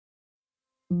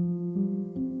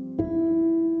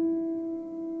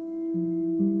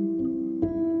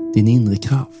din inre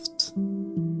kraft.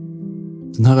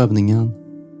 Den här övningen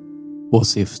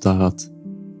åsyftar att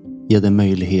ge dig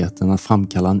möjligheten att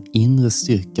framkalla en inre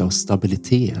styrka och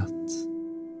stabilitet.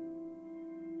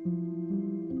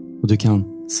 Och du kan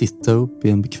sitta upp i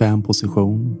en bekväm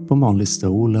position på en vanlig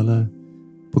stol eller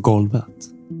på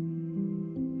golvet.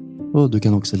 Och du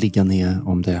kan också ligga ner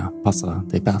om det passar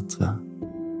dig bättre.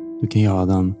 Du kan göra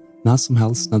den när som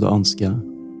helst när du önskar.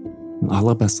 Men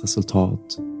allra bäst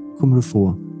resultat kommer du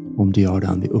få om du gör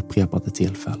den vid upprepade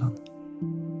tillfällen.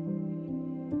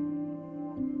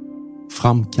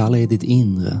 Framkalla i ditt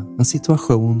inre en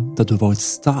situation där du varit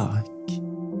stark.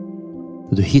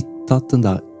 Där du hittat den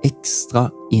där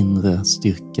extra inre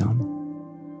styrkan.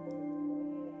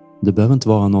 Det behöver inte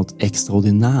vara något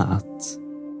extraordinärt,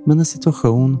 men en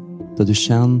situation där du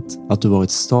känt att du varit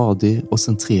stadig och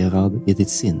centrerad i ditt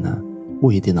sinne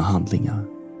och i dina handlingar.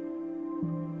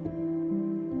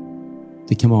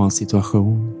 Det kan vara en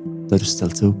situation där du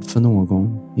ställt upp för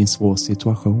någon i en svår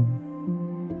situation,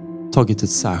 tagit ett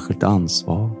särskilt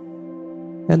ansvar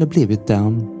eller blivit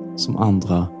den som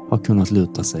andra har kunnat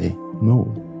luta sig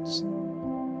mot.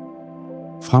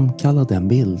 Framkalla den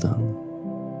bilden.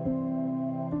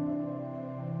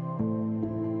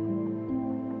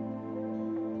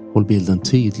 Håll bilden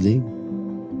tydlig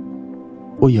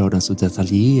och gör den så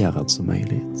detaljerad som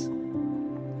möjligt.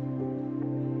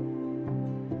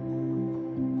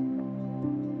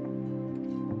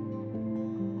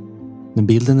 När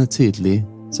bilden är tydlig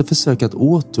så försök att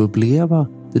återuppleva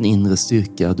den inre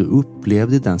styrka du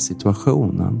upplevde i den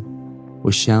situationen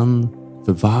och känn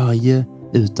för varje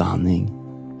utandning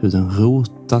hur den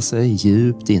rotar sig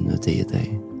djupt inuti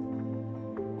dig.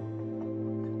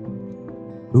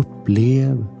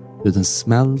 Upplev hur den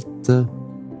smälter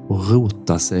och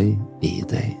rotar sig i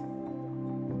dig.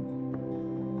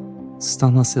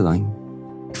 Stanna sedan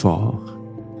kvar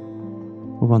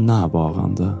och var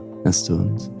närvarande en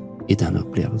stund i den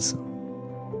upplevelsen.